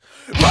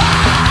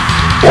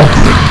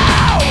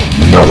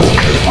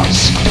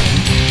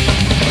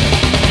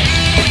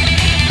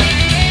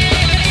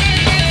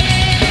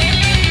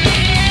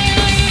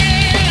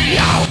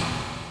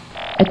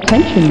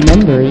Attention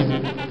members,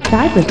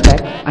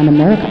 cybersex on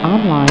America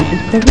Online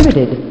is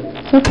prohibited,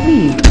 so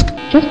please,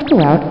 just go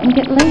out and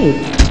get laid.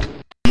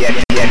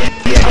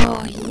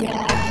 Oh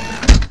yeah.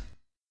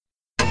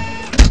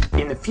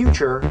 In the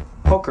future,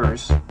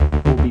 hookers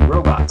will be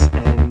robots,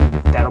 and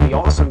that'll be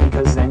awesome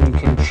because then you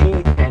can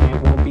cheat and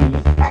it won't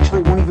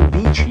even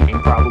be cheating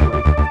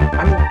probably.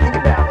 I mean, think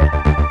about it.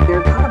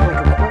 They're kind of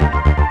like equipment.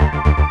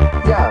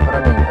 Yeah, but I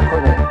mean,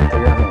 equipment that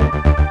you're having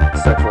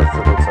sex with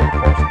that looks like a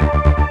person.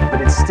 But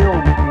it's still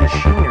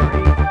machinery.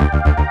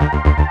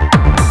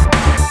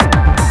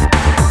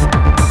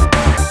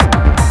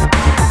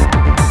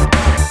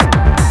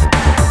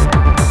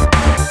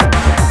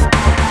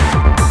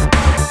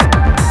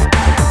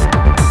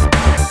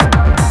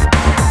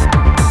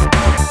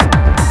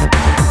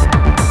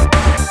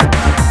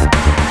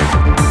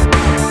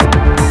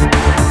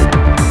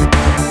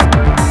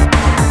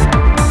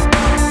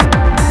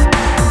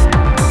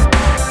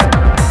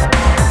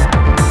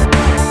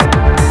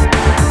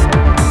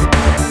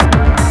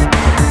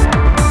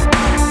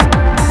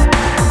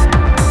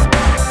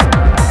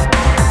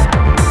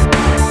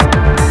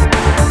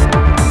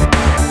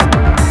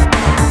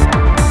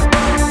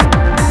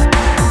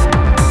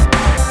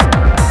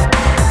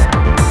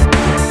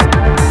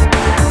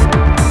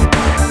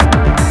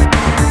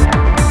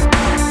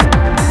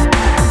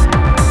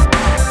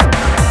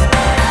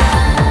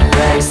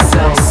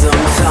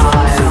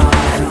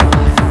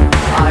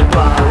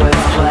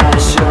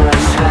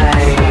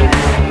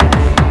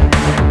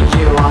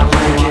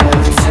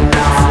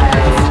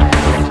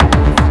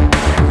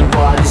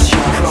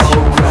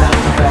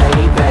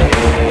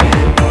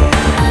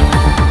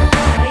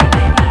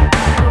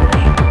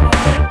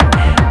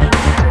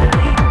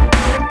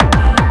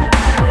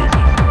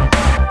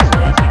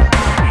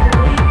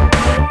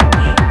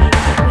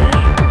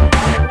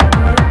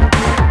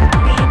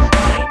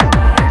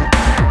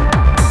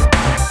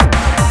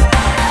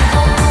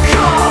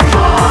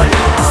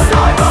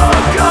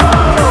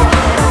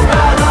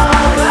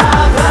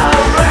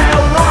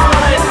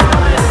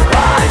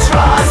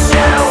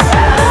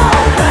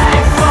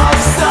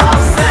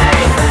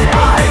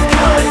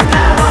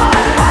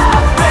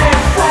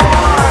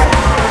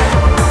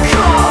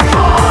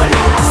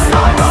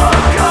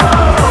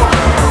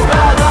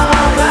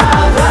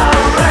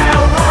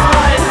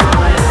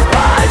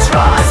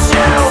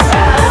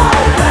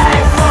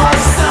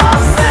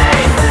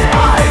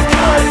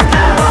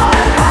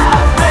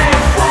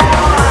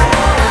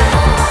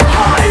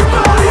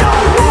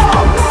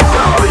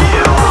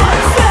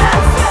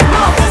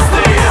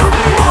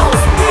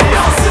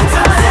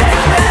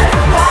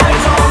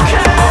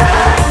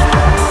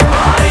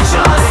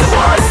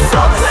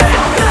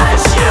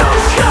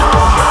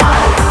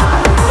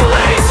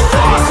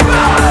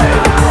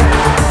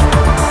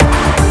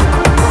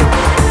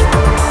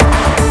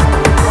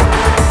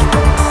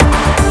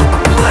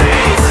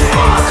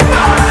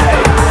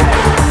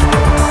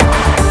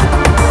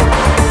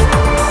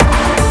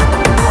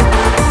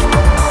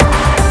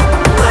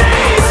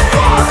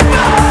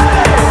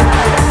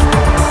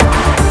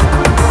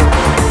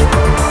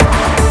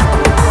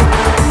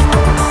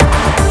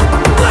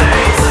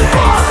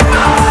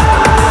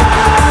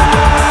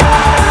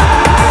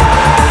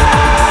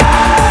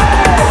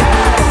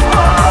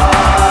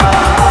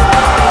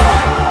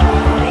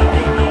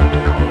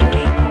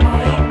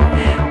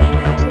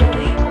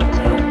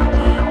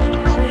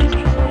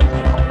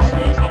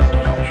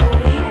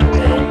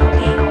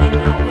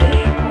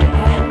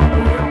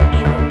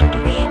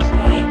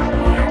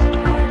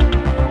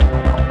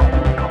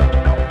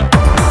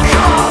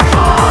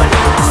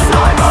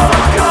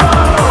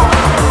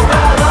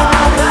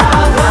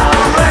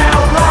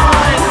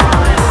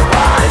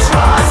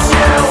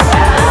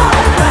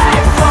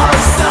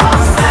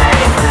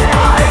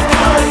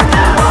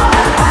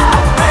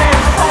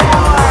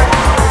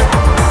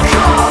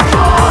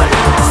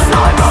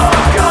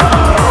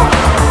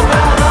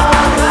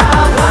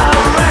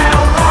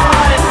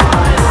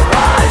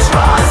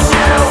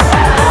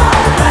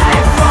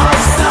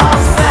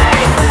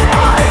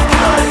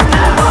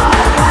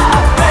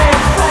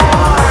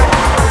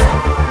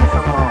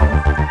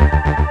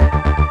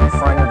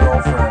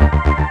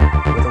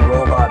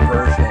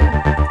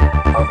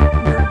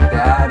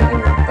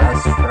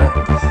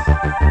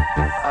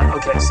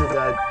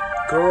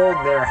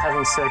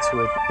 Sex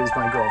with is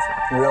my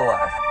girlfriend. Real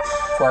life.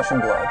 Flesh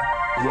and blood.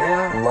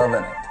 Yeah.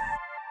 Loving it.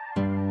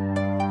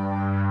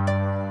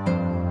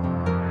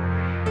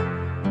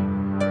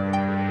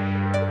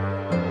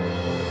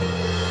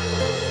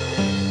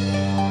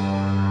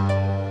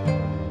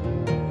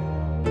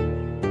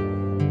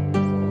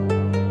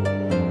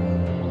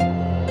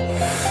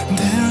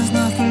 There's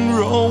nothing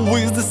wrong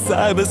with the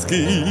cyber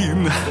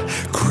scheme.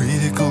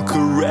 Critical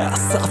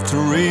caress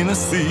after in a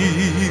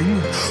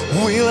scene.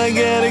 Will I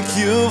get a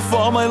cure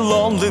for my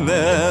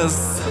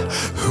loneliness?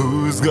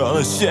 Who's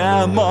gonna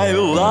share my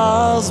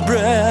last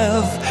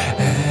breath?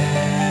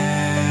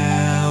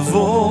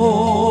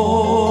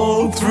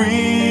 All three,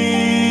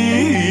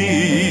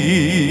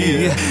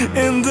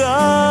 and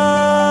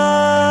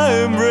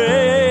I'm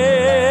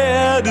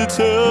ready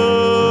to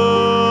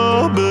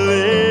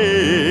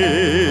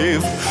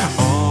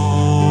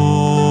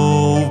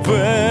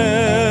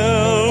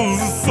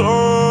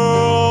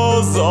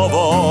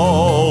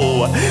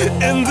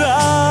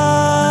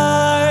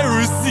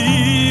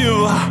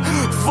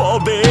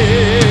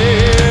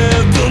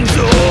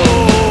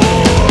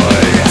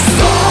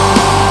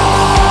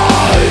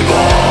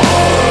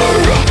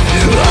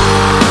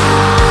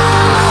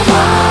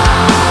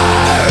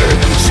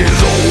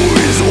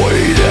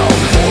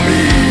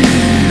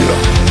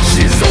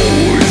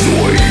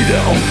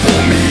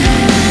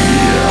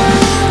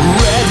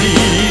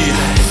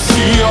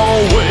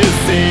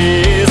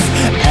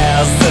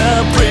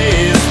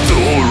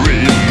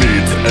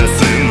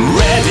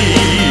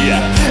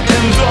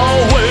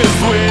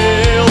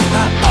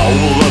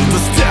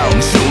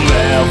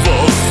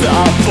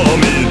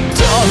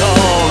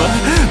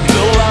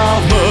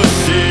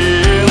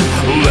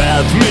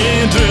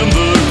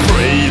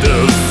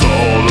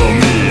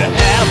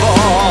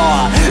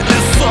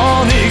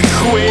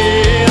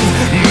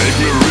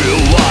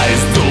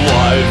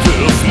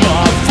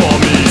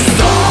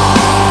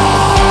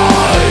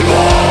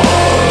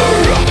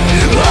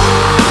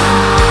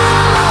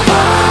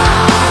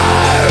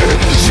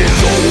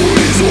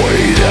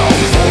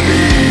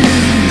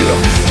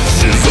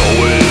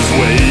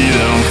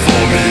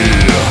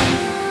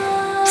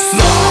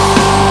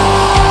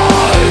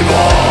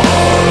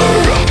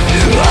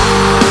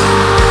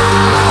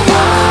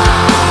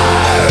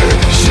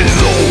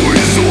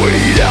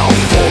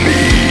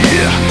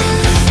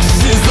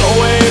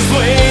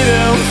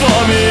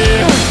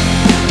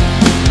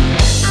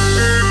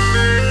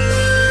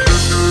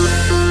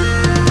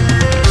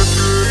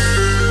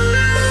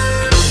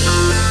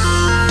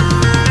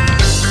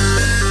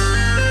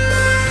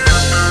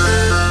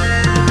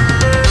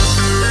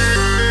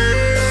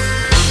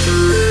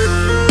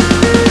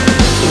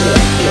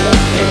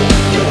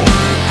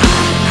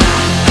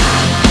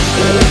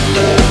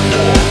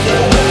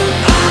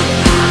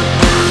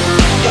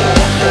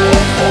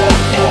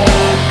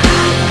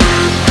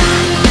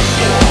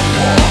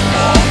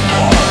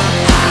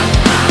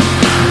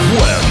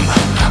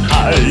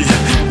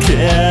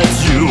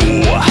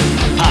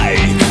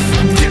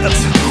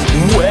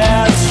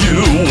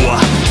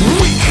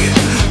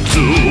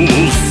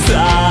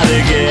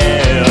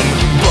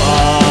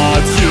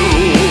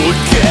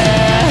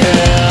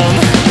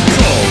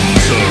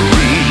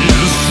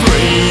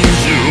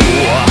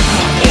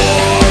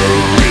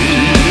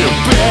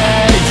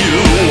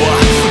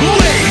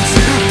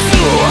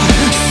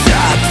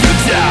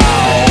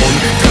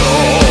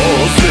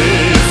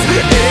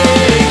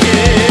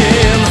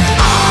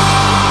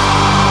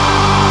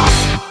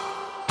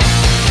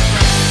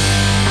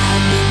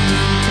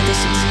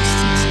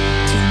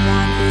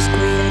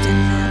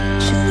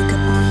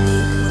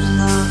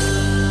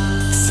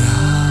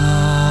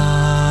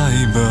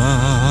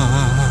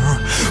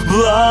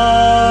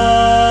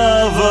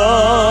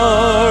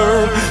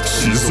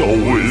She's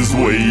always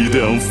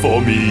waiting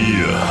for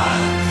me.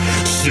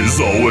 She's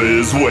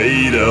always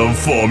waiting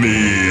for me.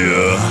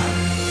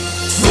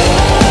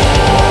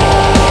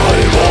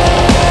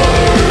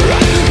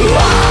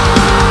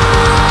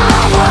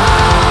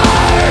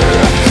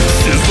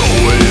 She's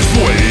always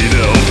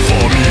waiting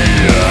for me.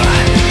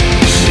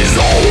 She's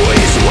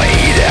always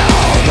waiting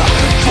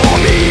for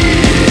me.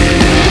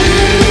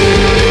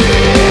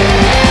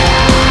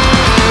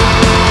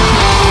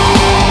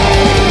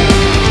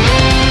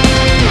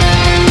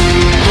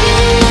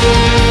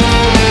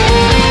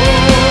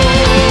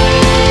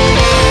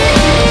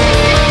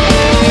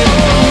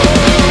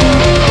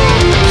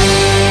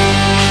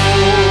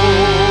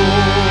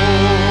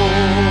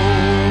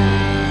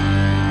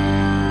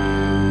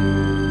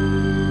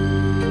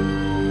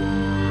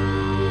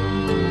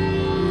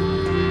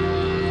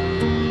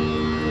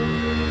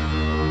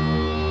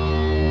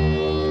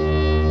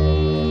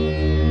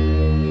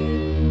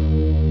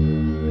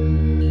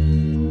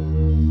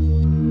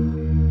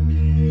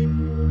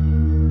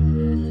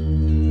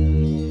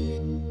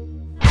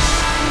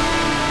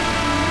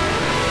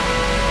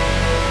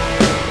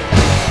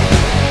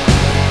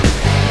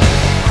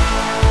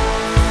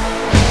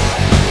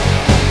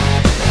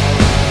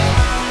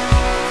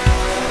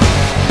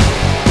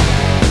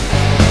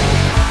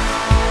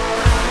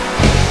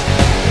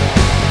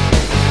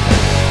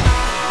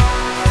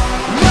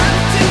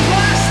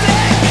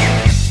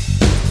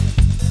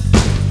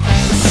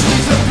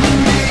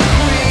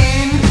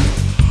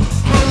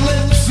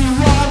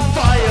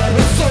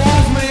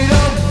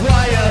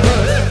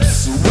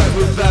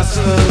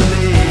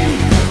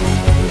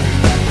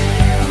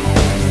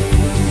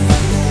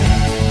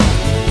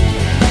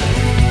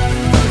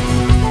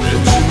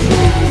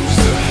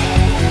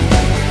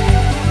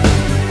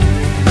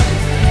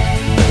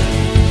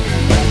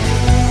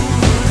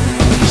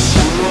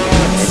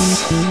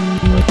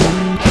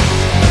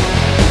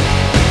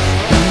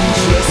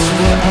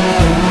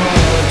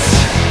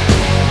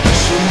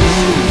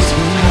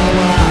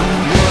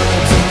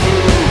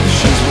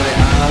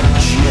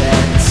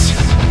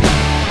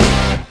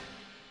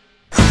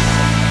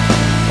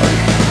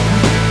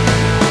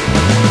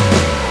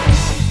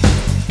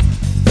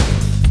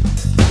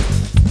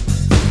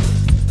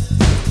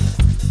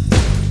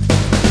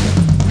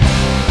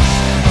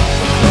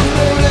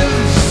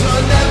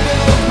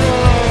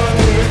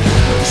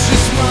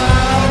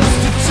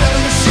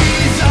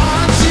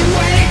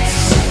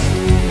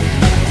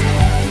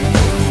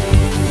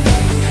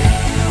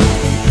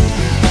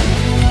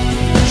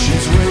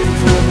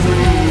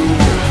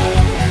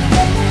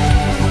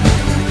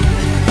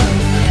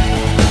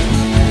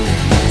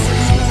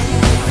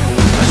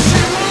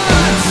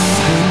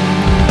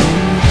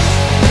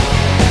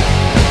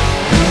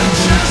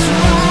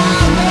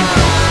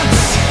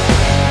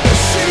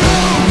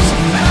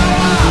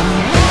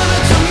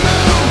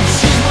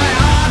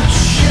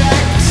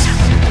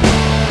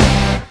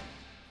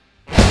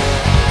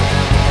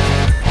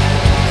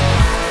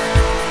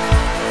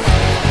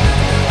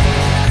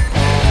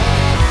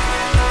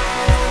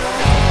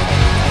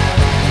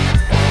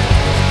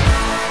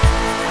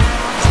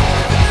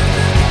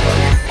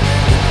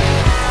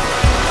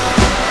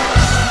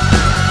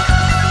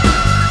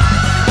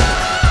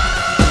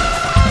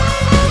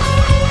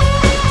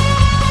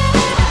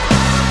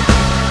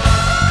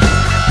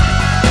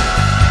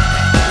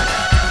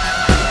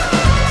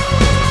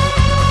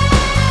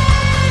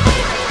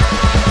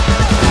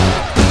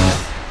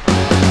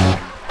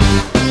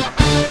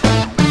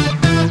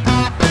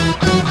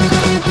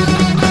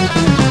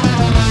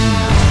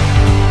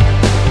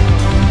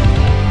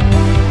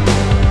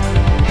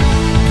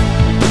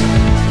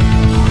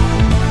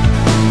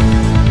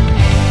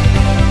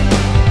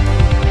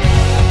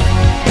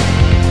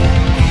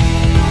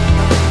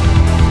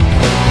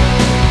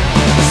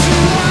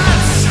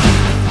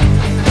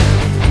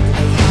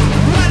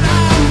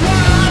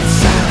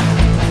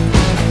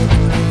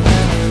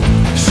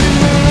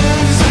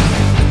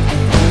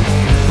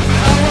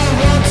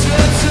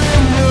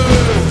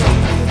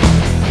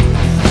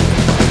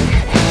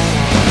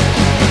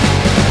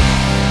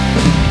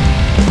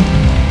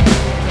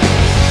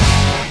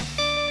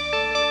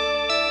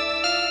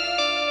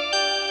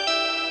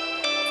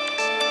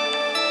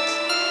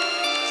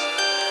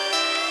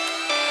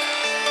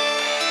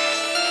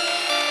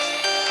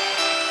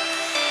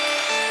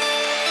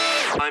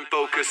 I'm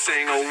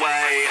focusing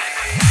away.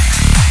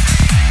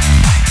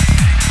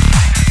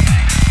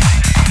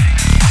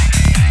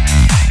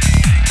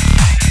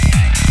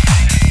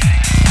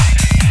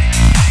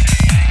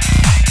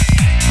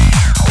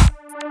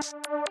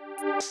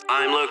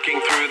 I'm looking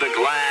through the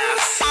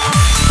glass.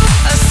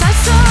 A sight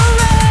so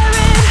rare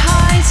it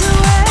hides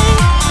away.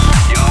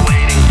 You're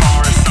waiting for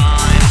a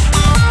sign.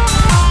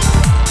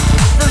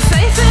 The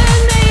faith in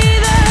me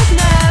that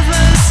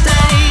never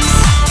stays.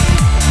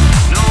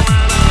 No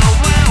matter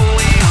where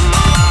we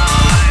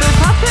lie. The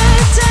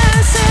puppet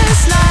dances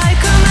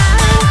like a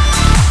man.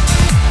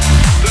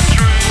 The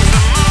strings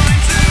are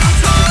moving too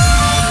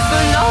tight.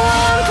 But no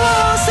one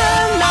pulls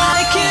them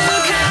like you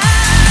can.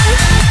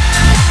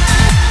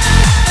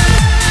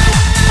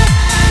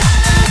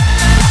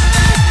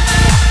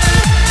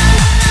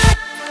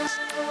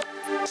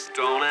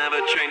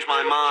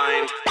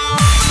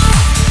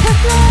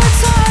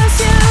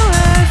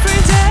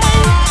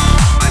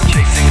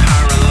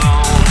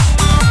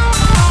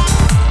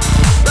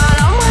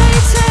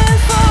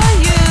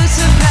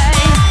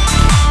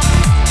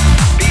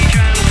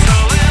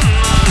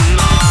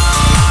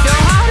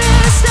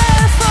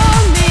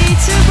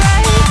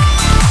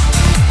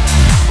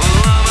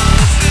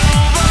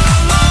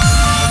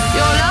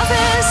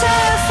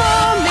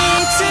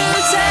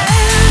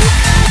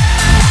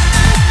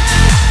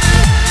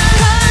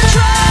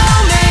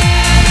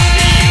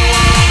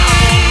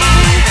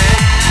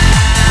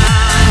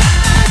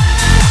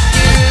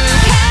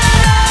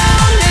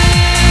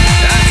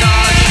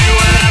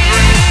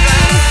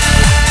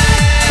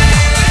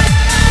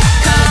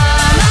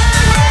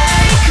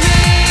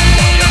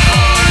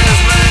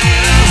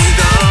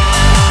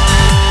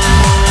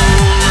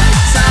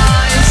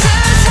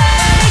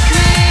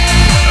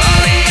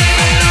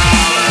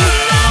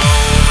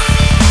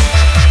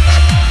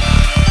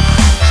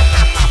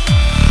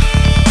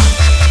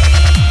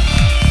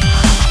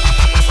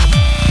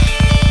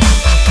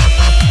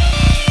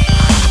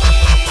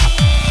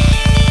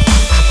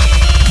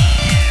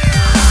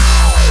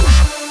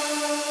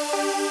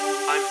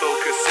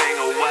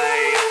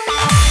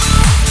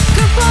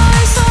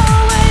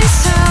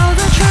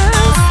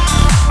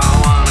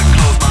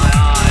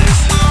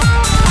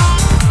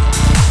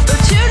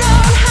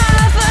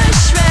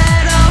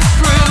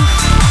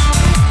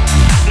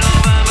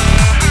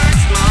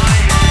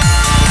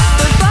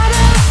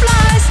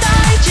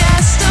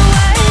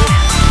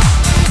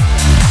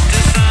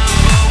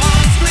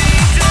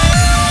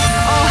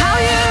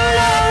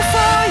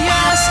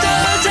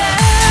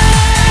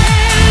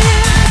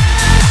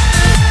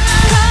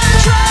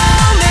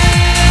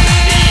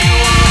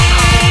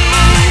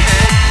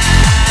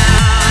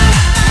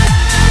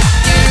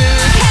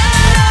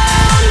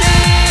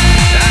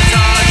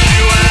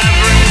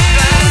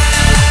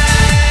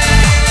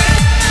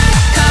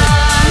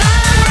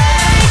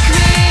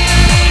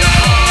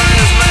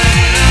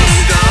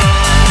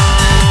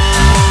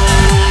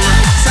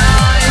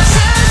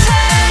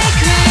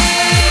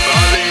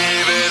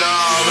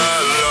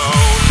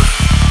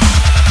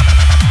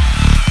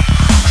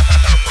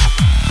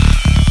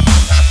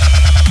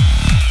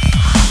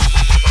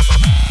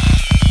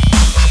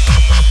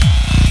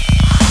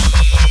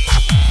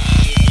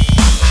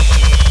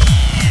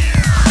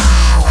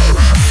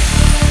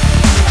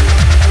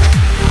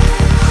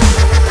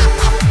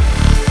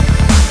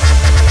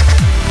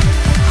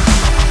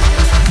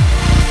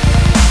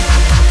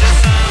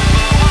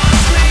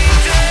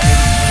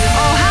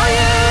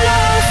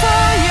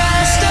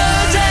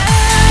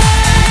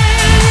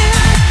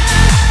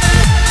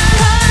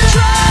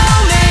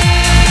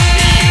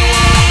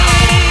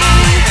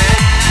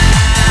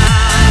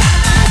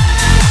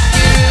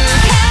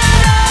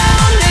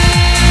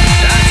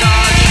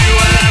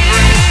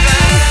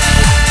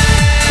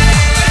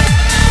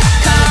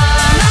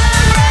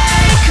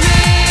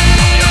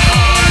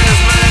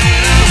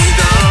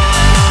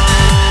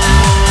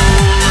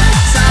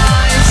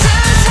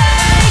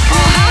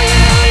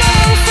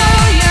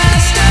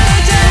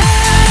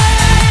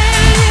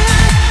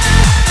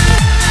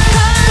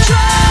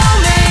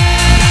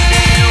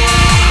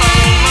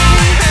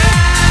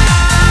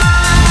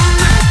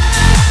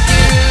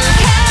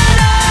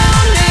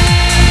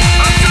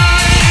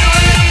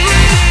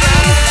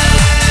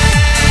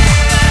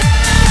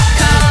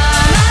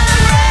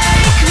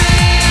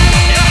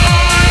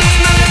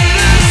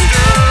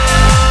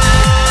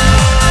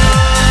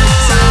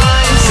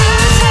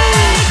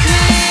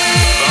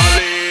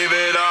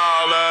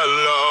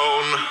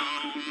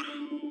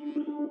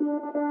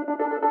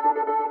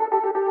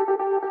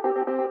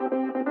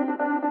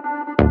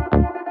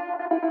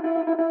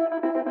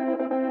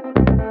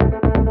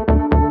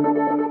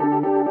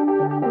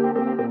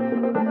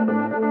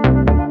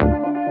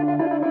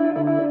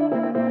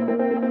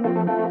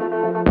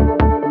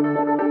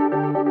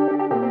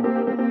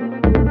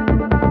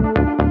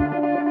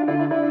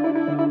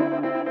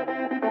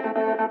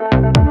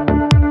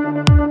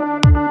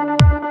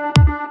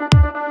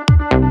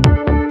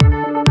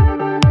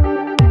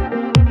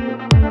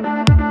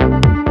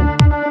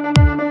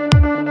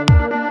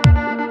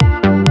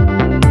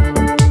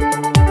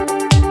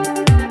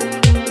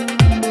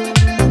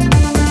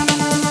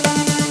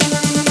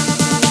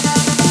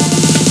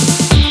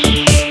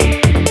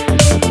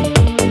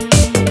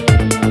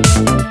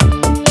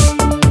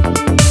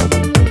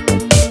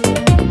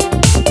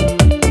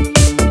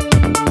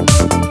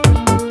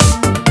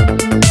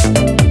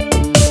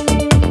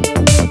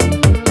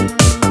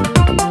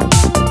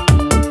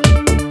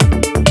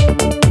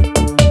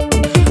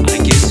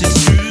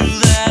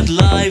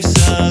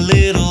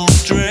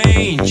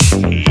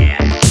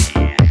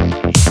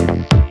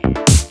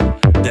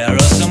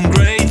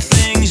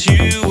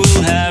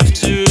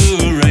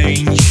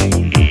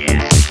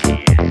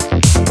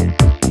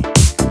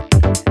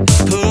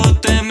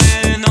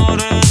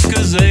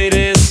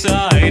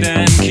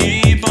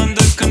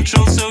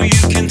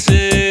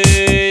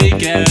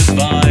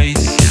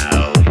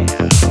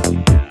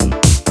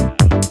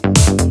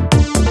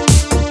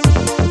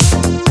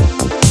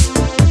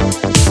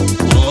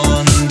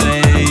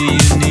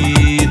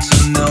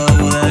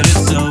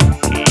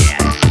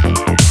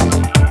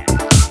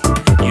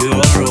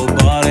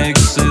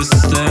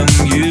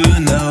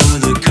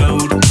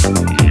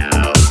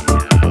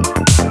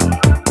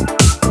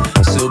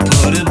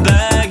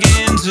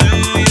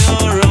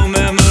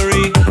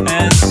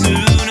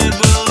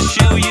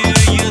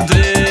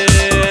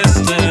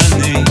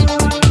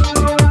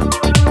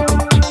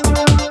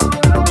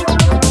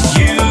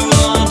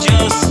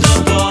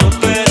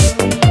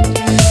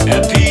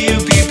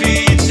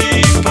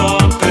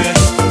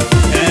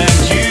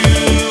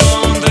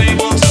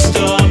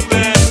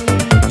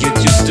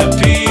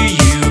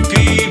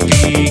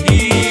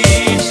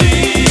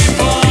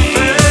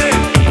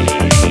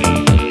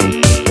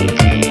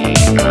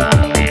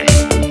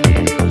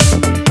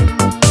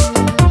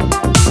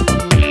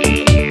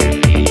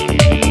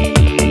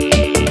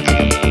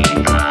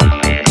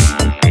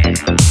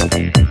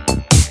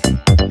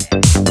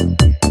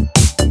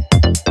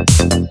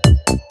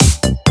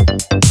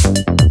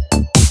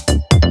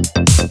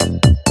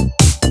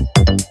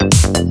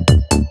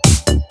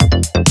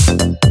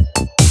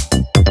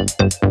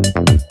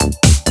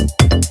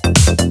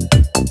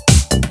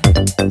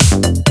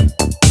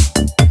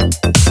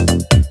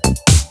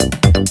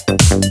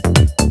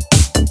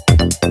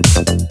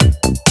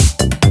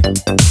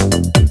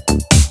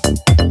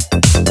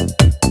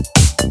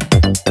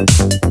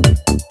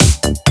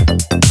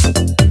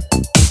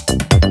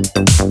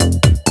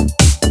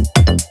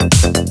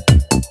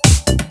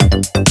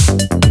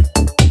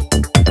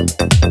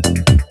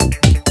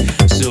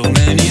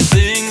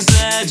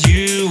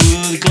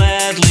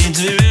 badly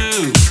do.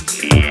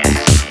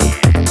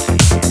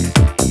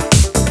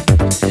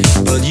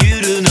 But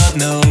you do not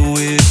know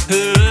it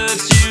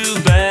hurts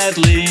you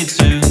badly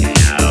too.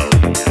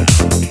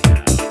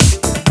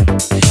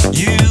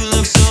 You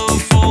look so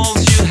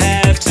false, you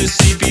have to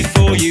see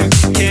before you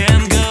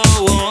can go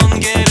on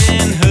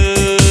getting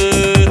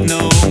hurt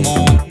no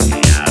more.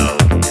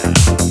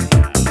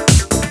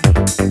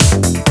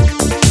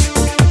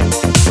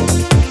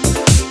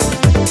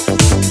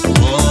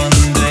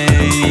 One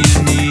day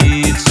you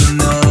need to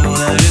know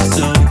that it's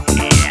so.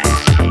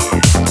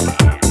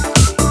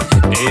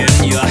 In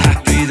your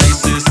happy day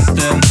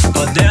system,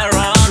 but there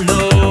are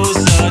no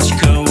such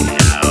code.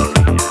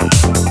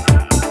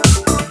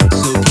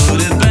 So put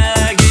it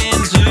back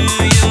into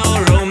your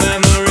own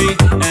memory,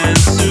 and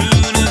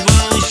soon it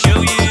will show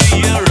you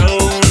your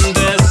own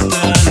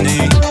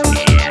destiny.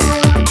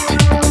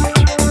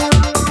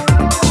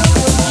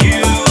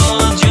 You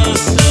are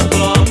just a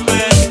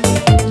puppet,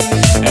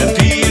 a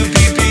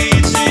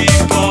P-U-P-P-T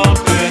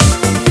puppet,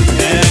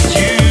 and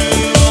you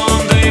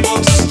aren't able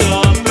to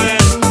stop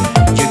it.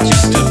 You're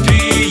just a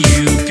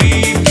P-U-P-P-E-T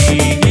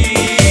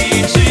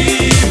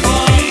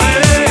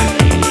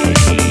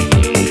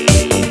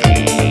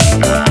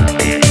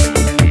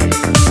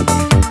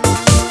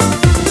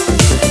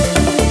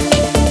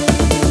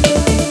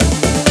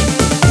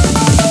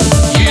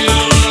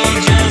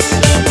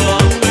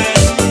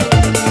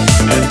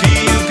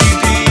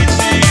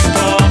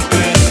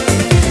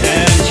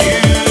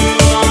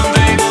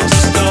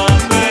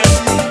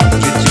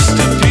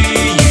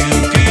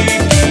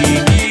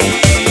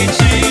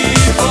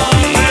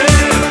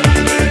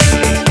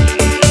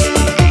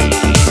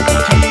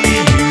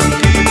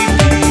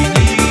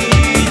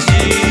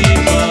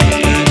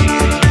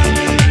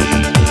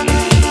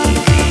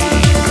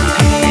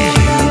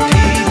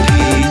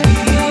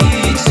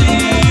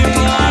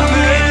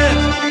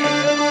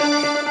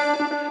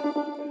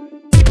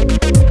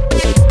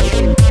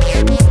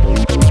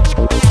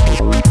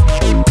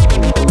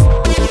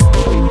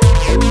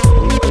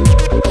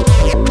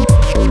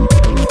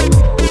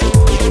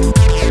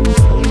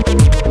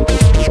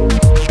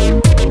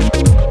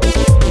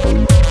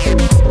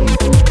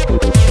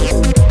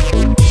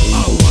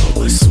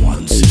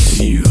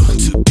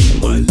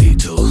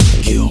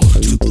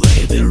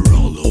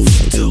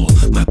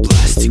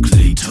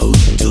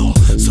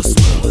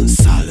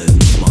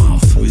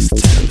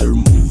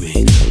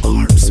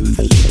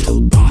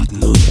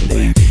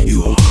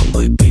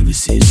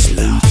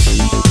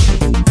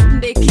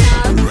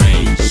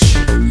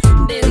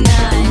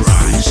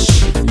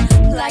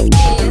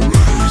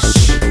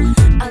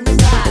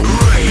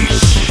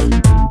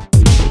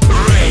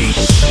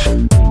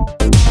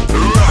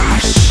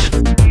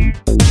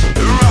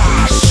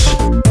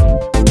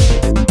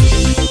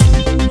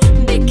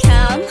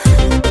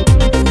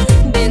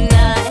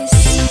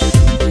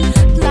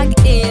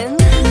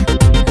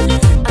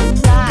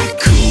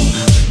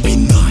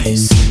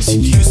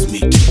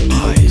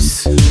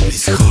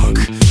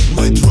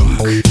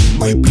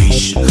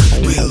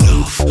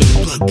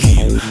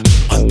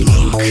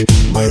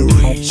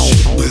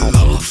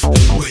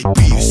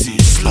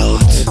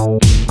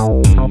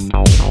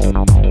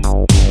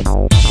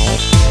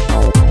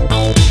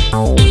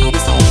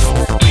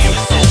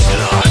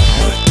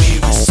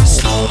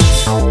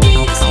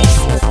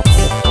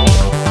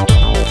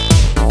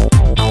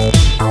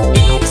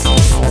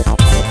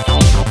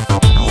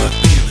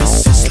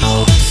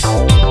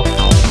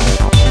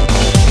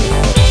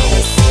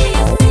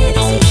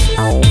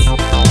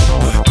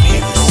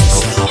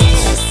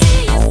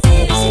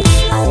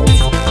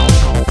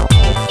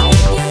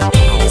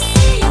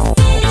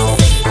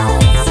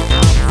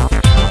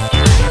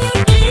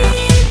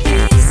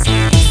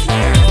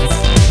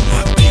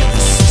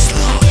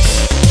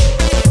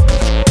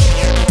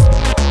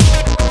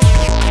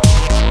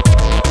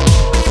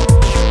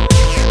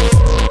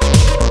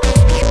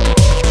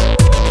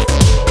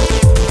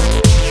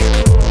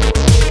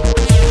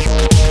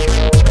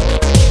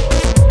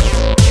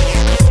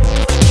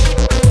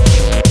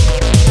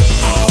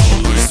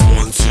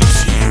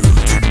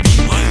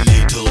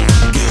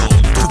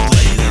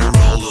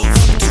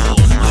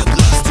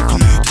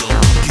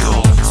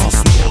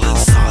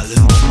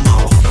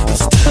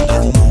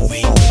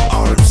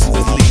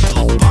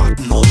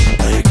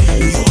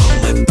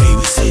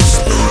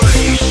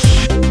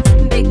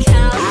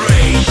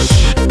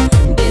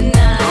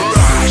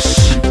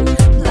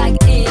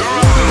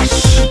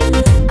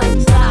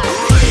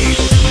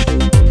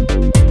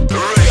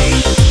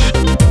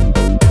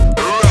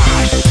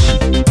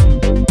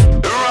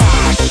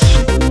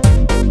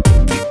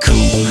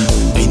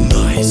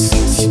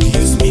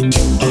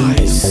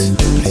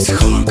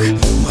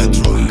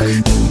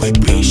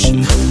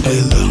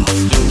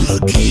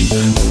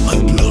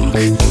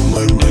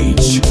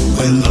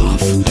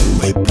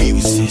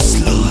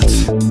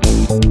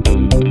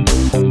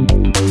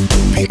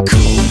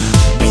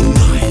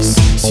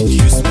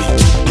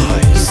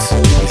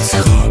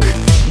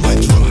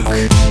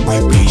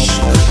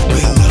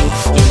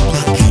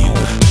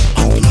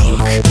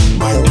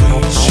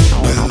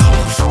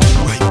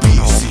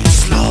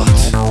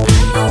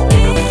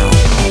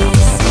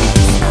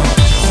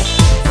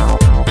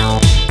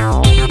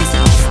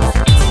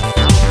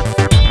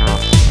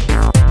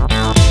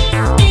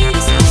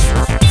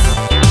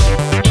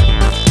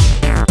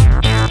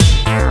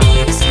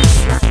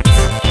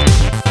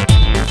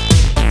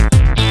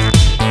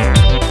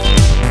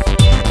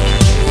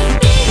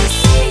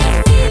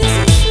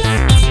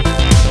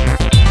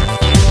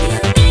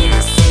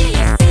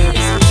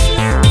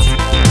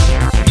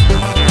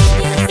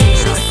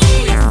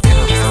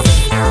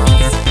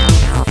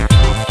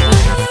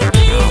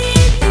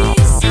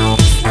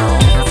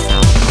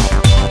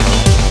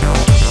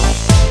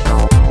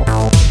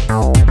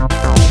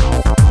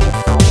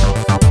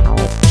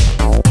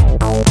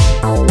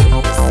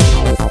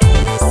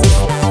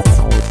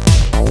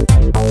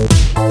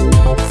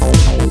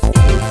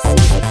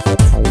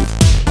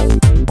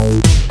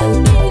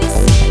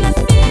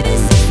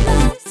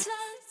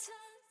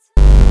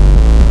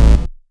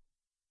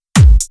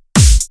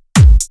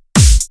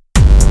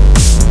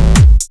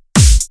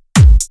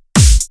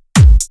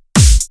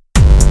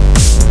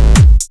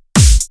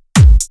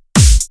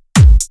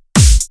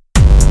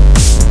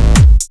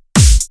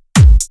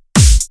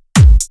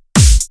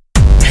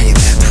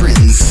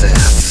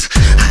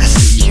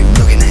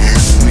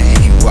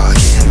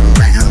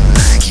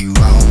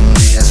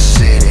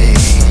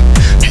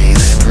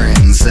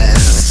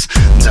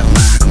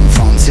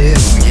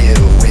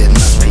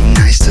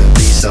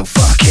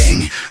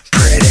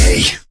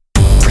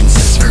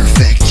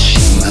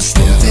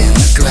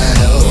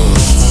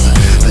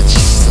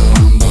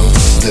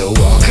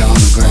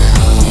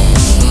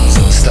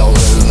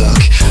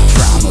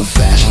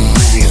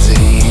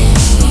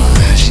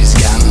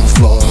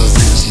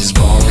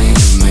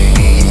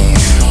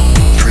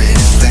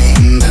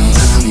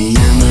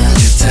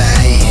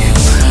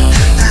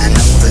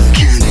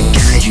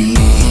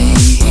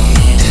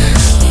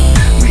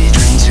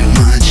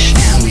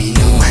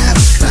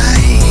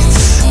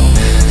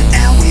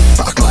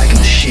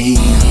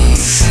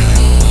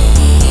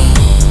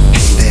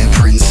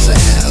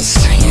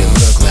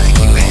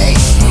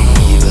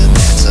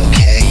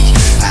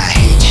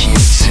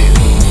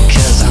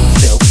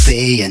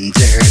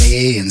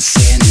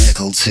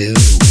too.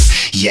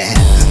 Yeah,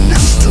 and I'm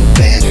still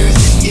better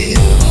than you.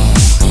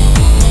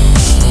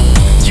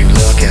 You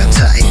look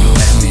uptight,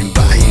 let me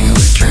buy you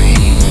a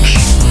drink.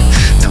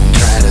 Don't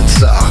try to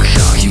talk,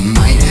 or you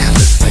might have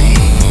to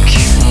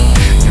think.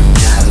 You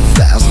got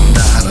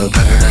 $1,000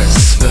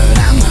 purse, but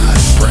I'm not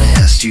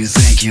impressed. You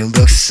think you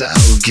look so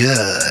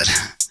good,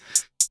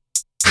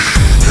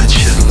 but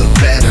you look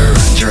better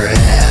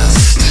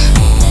undressed.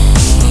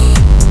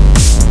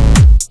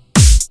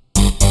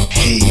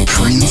 Hey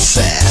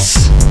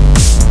princess,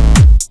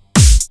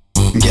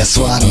 guess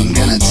what I'm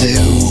gonna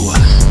do?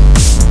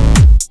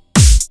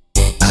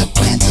 I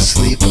plan to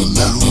sleep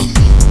alone.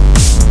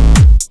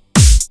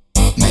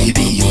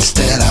 Maybe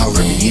instead I'll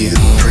review.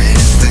 Pretty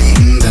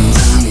thing, don't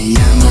tell me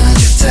I'm not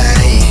your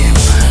type.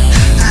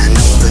 I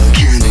know the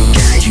kind of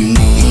guy you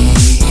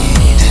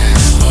need.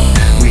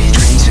 We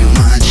drink too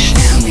much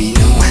and we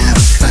know how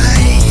to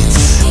fight.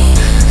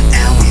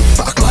 And we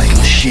fuck like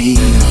machine.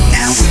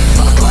 And we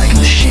fuck like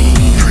machine.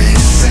 Pretty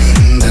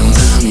thing, don't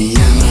tell me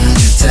I'm not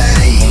your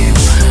type.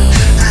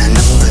 I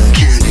know the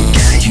kind of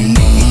guy you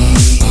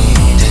need.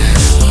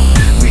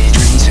 We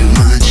drink too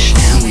much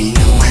and we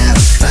know how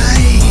to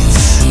fight.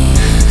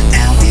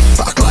 And we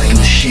fuck like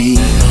machine.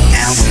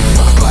 And we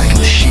fuck like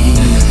machine.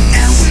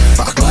 And we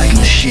fuck like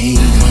machine.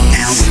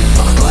 And we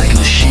fuck like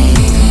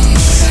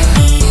machines.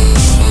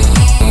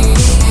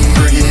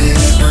 Pretty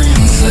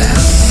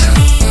princess,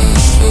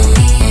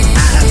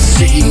 I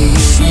see you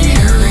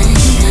sneering.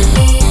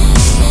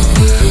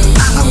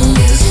 I'll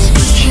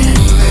whisper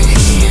gently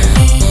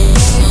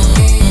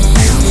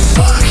and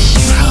fuck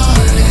you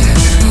harder.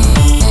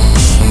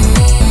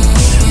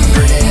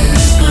 Pretty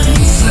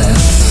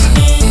princess,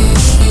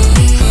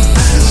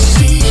 I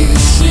see you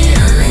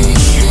sneering.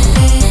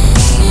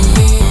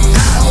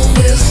 I'll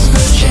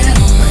whisper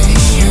gently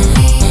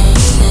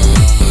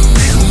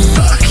and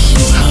fuck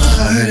you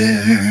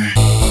harder.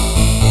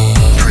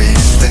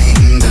 Pretty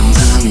thing, don't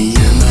tell me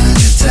I'm not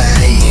your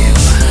type.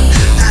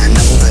 I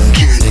know the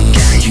kind of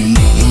guy you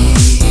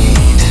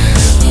need.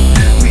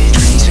 We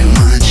drink too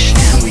much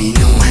and we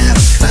know how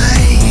to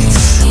fight.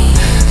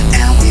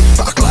 And we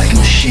fuck like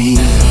machine.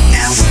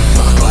 And we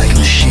fuck like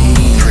machine.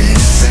 Pretty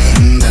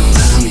thing, don't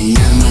tell me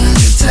I'm not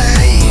your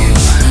type.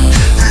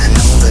 I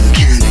know the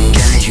kind of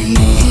guy you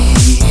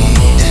need.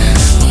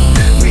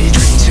 We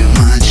drink too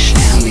much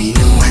and we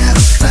know how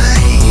to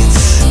fight.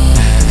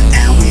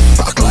 And we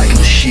fuck like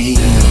machine.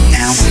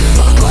 And we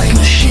fuck like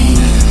machine.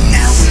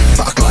 And we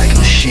fuck like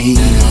machine.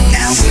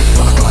 And we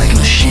fuck like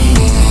machines.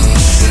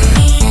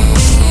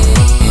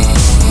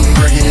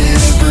 Pretty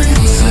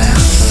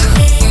princess,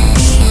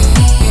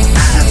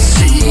 I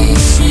see you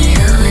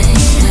sneering.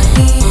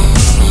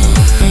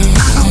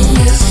 I'll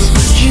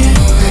whisper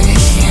gently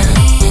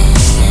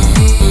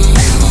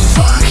and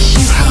fuck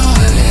you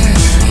harder.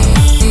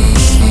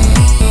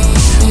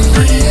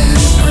 Pretty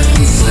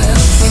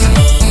princess,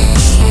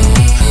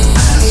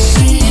 I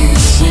see you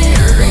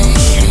sneering.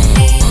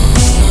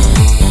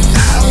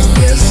 I'll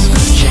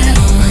whisper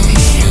gently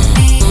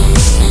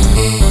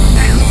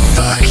and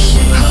fuck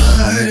you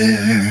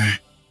harder.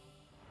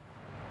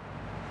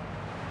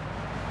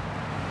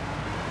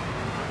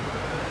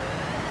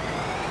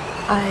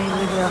 I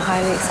live in a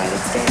highly excited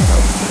state. I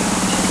hope.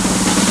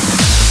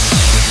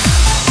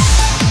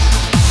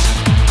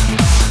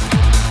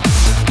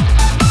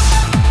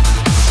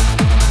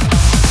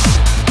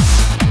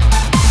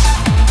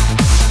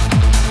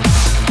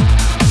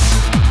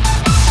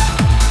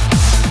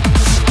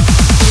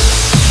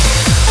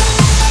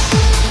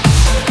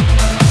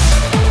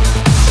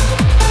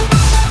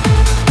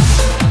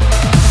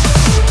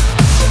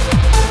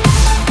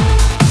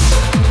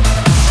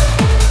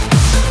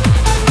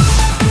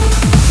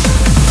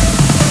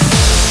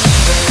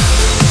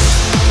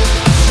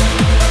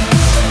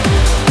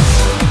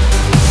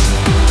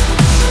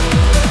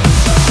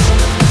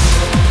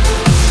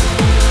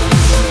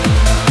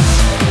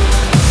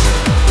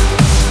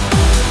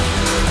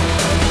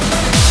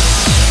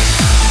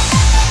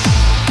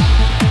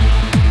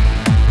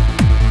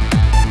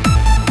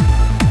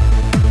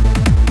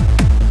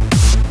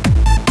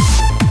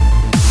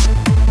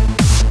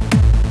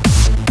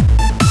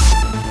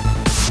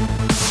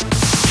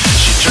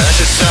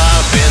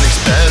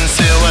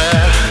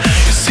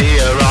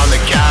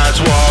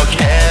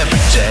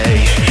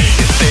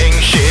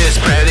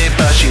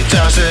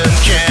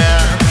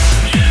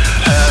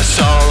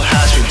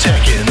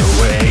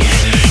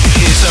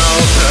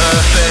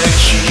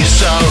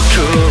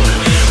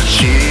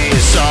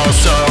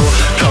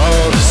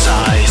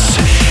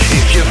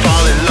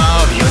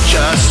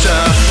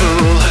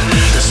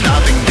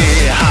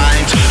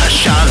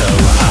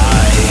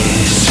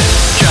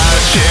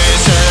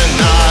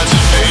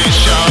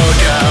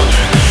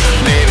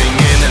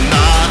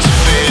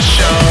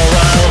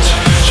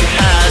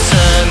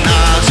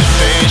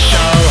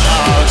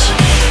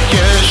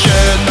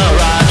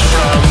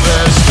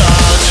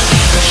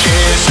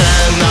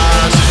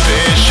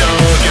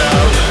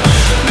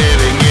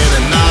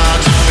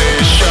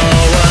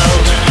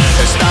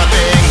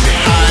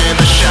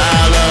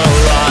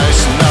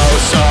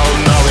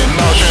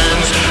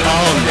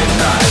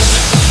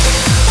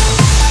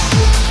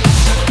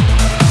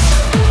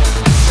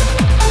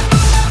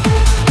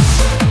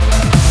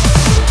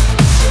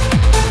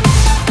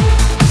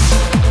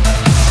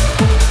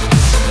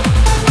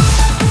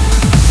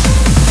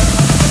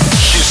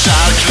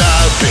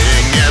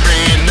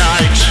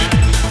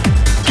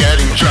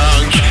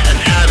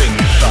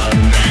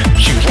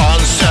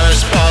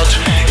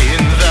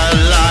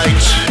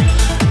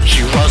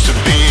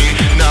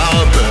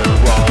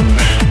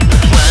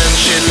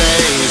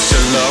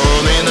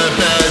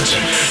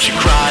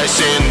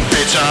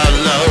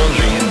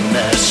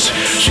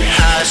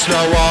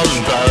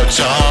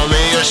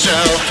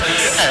 herself,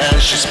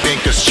 and she's been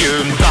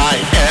consumed by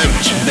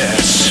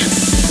emptiness.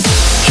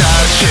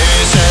 'Cause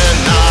she's an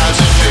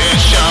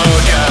artificial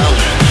girl,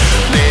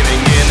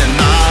 living in an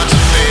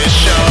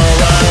artificial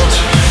world.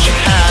 She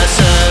has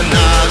an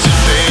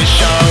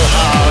artificial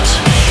heart.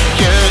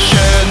 You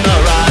should know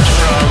right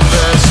from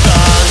the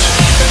start.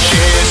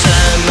 She's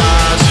an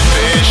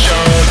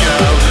artificial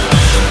girl,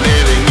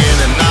 living in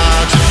an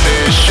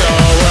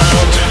artificial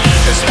world.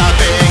 There's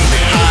nothing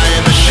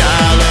behind the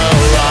shallow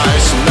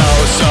eyes. No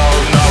soul,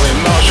 no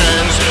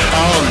emotions,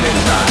 only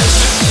lies.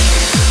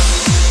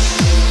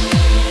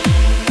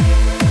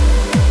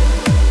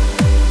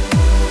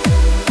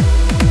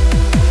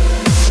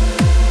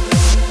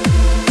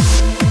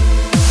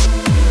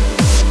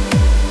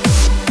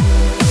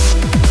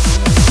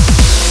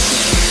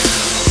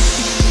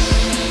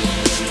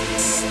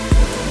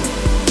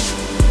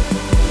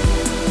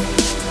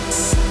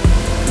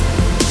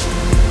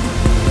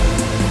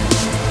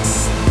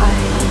 I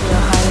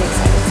feel highly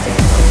excited today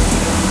to work with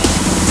you.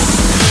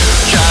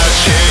 'Cause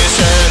she's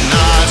an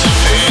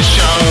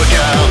artificial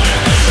girl,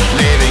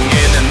 living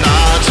in an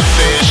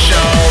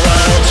artificial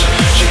world.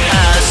 She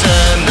has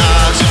an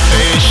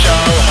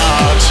artificial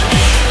heart.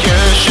 You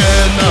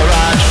should know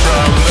right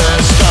from the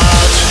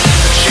start.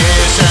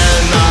 She's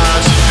an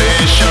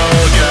artificial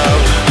girl,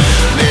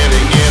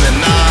 living in an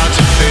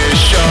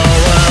artificial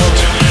world.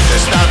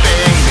 There's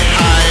nothing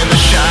behind the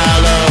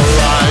shallow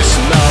eyes.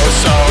 No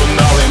soul,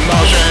 no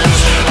emotions,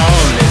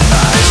 only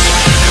lies.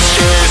 'Cause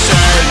she's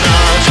an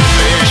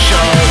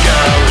artificial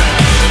girl,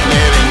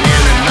 living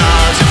in an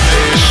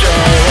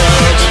artificial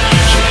world.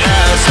 She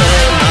has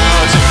an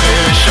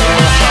artificial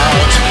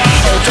heart.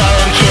 Oh,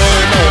 don't you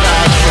know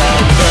that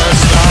from the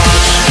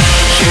start?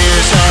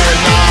 She's an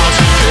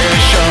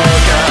artificial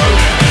girl,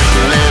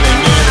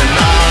 living in an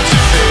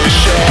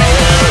artificial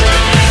world.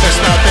 There's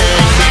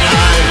nothing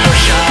behind her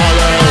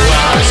shallow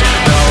eyes.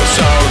 No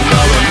soul,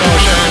 no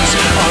emotions,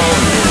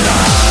 only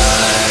lies.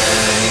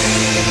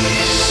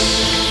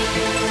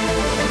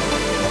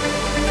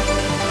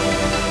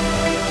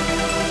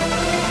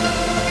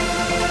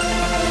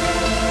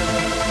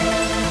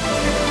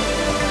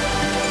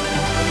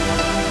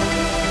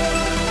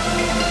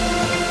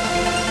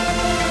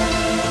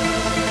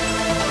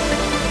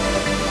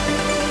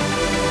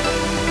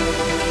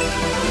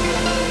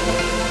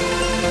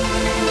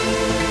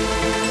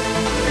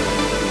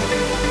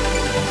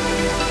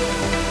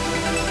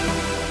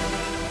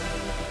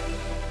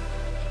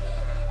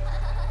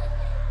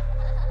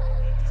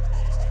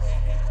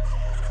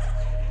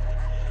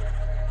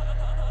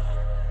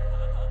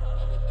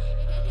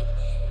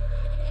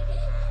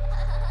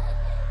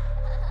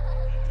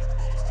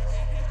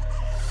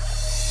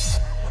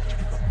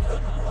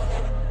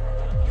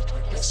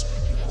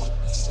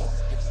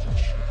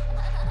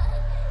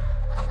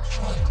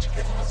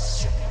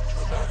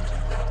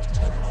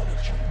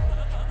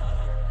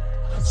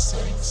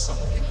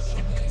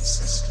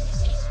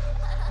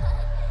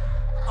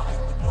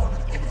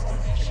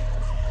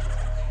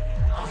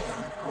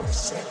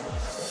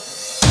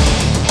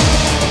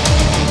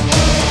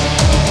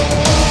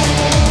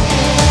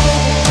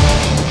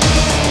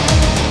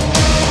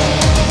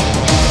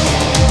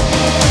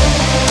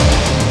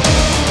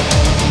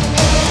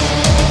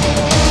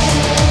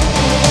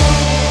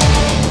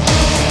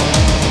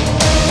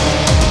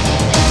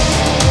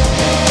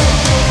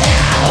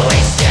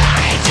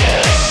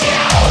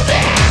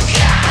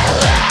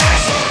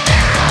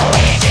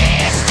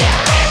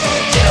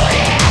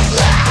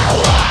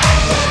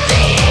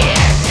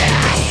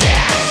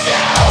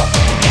 Yeah.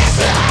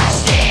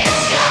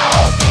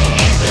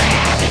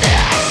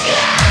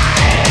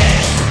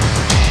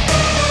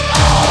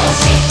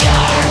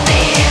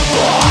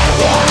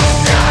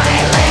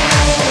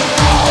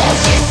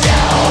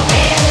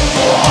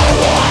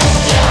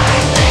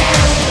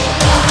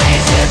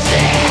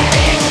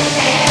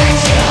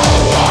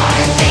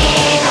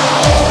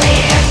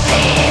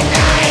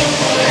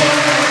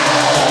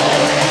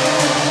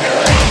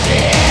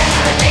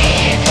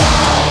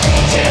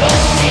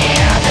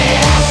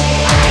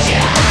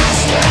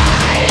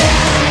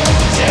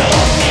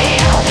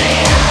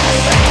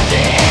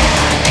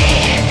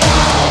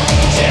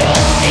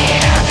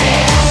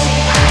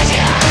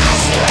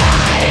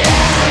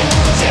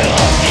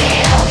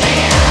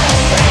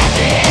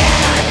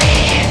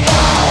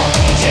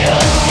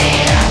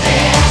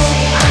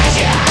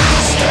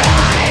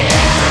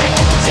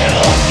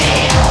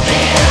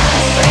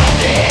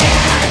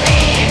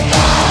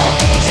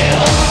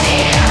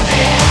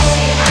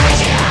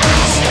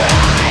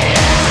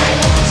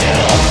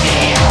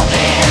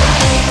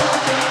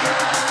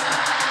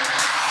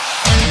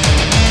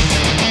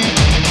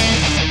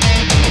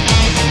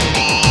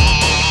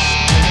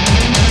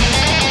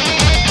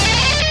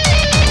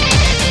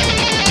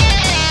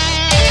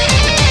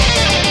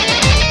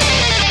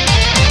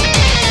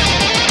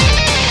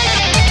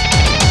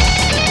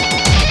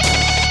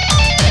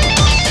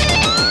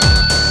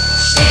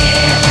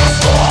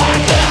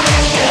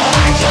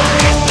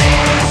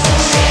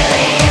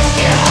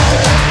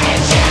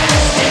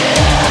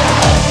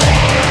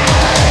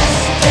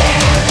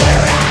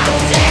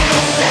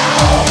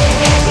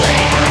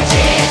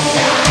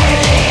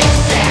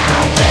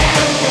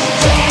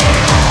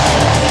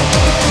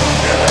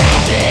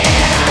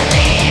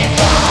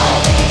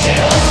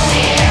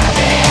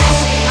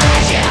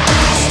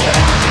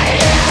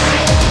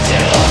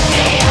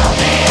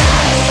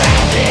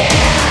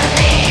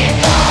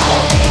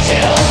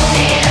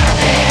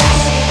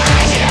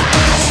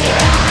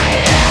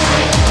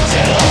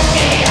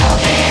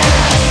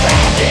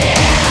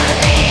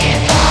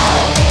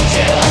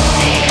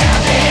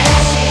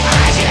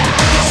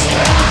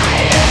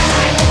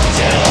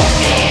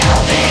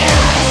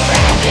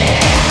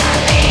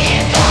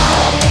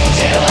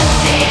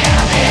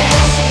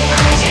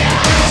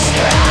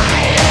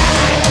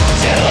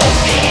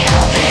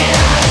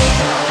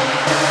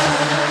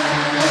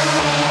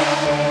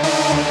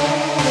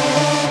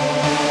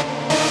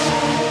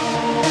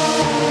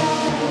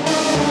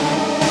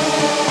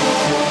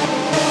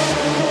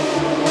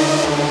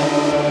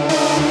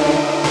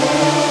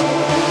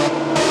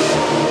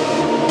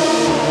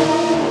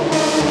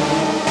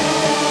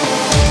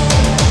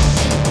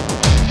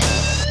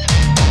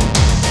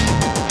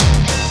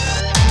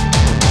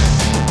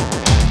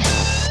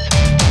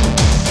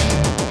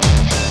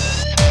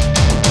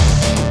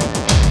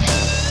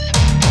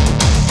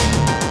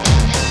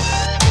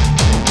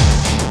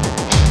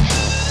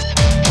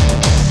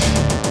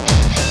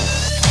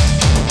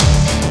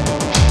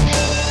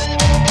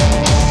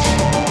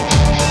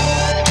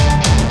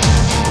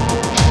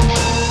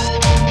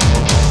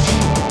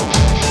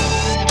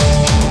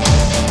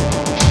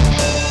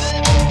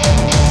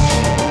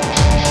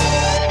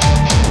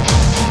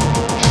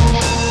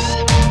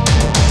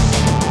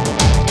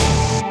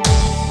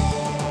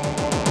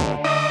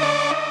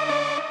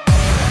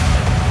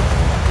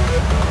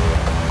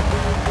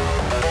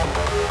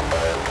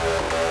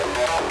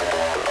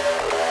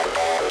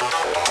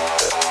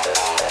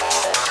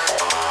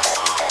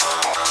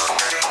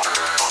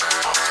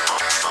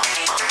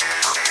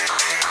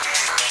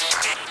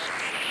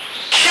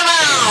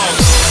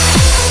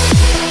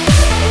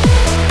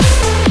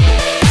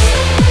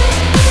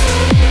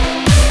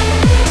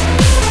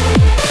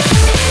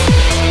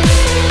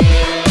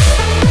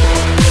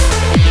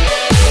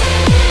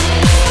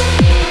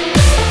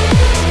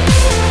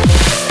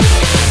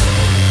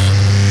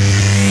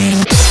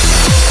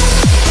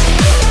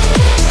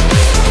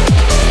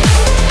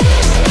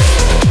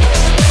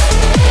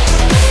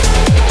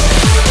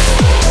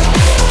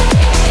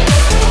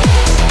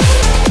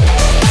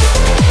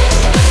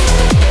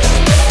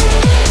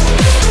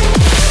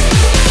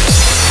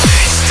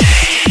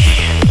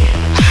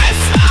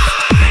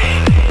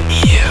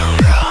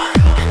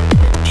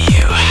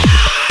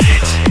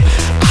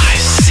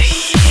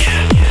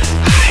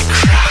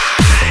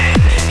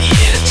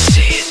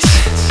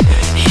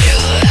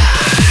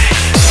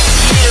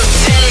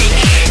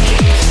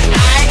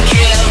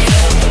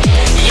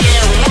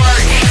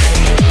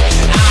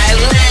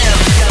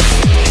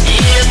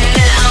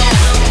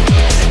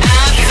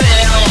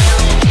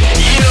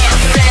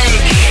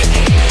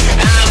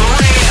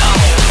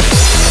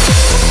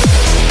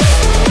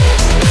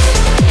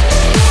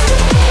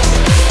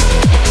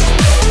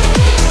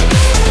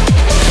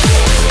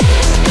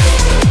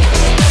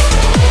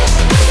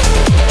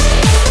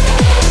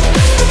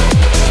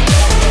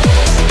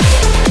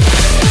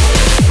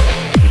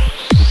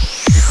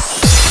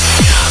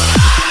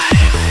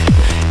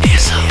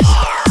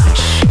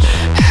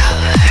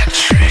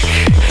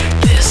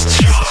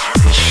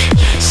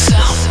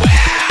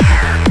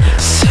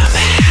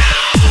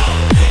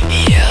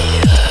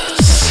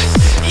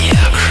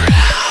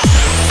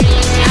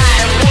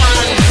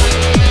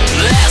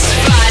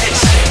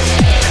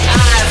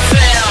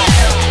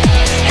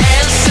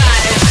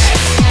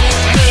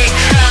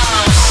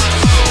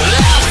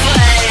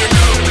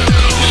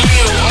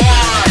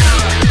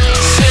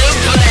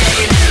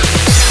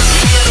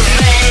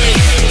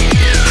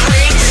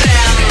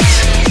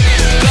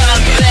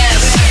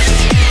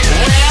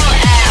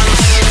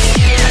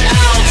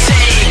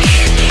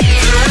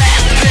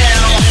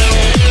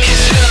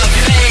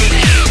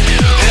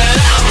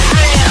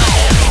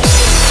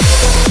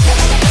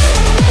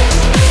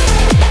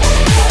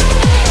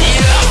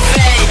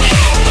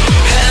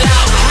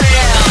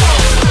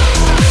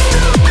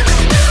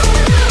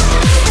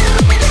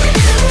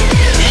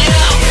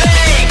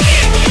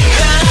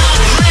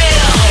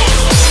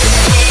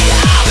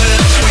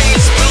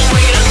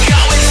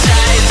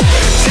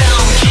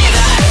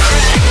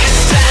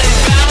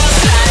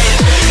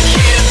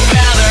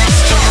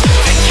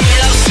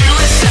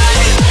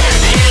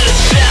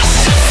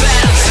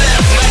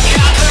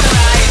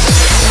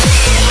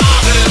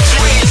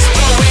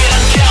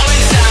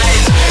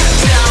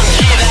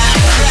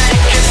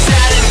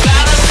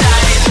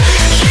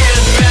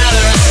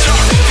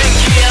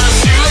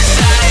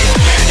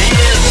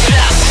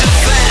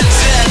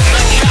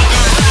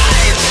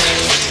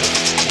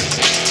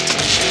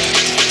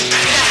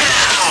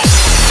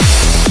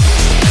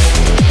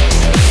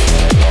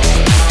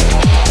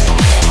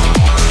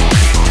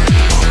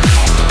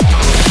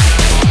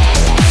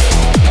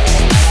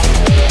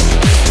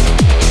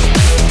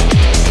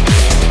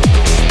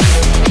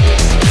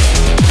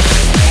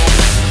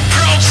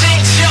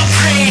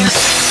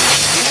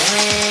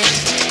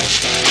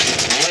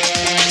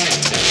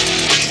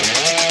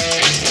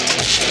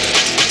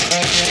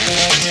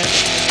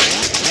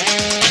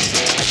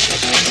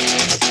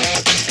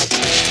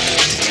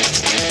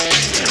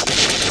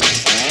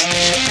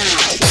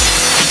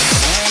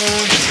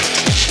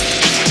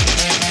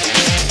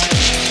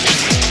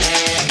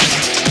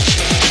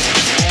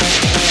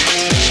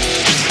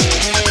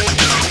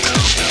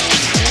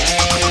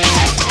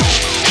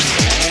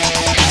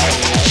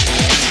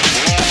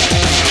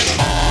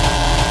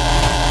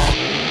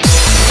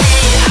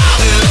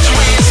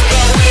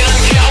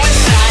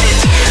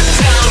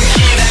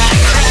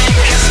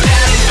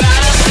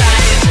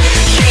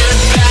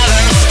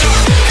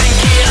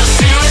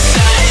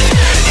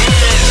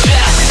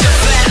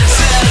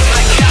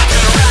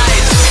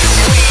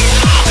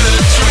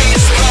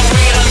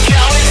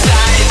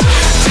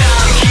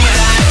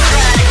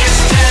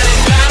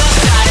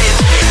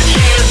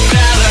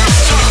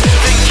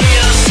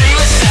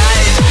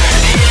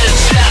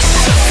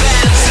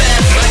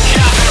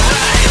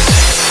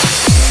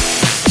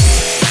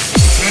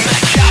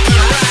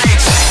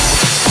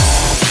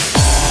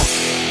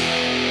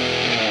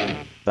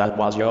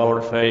 was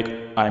your fake.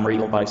 I'm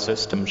real by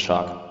System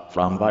Shock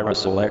from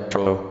Virus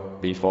Electro.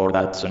 Before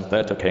that,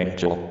 Synthetic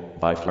Angel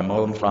by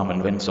Flamone from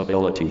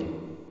Invincibility.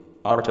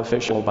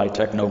 Artificial by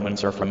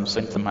Technomancer from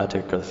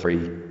Synthematica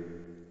 3.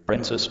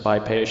 Princess by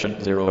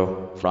Patient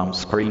Zero from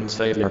Screen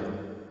Savior.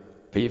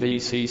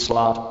 PVC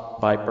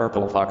Slot by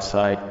Purple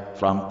Foxeye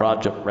from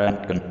Project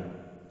Rentgen.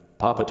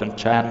 Puppet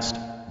Enchanced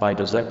by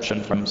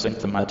Deception from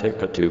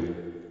Synthematica 2.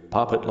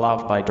 Puppet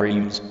Love by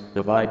Dreams,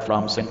 Divide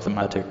from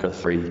Synthematica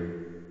 3.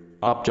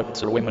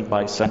 Objects are Women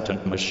by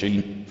Sentient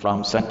Machine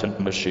from Sentient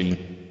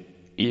Machine.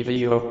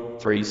 EVO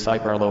 3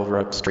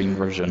 Cyberlover Extreme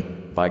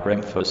Version by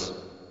Grimfus.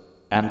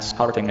 And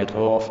starting it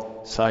off,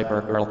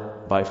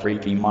 Cybergirl by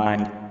Freaky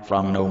Mind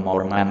from No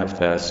More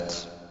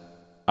Manifests.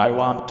 I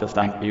want to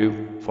thank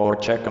you for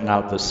checking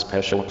out this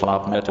special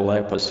club metal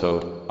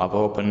episode of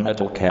Open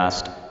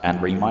Metalcast and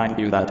remind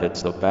you that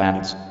it's the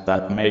bands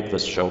that make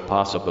this show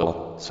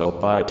possible. So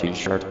buy a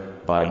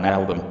t-shirt, buy an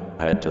album,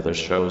 head to the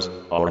shows,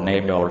 or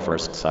name your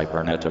first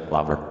cybernetic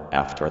lover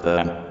after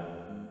them.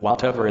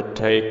 Whatever it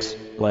takes,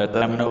 let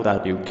them know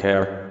that you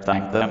care,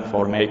 thank them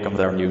for making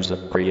their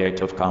music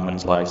Creative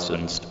Commons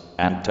licensed,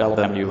 and tell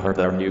them you heard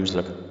their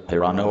music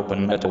here on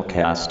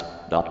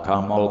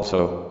OpenMetalcast.com.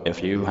 Also,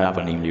 if you have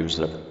any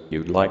music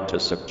you'd like to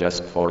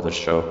suggest for the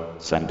show,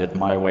 send it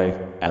my way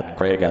at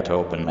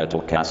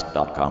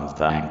craig@openmetalcast.com.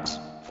 Thanks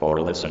for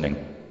listening.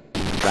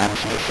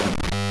 Transmission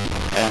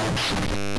ends.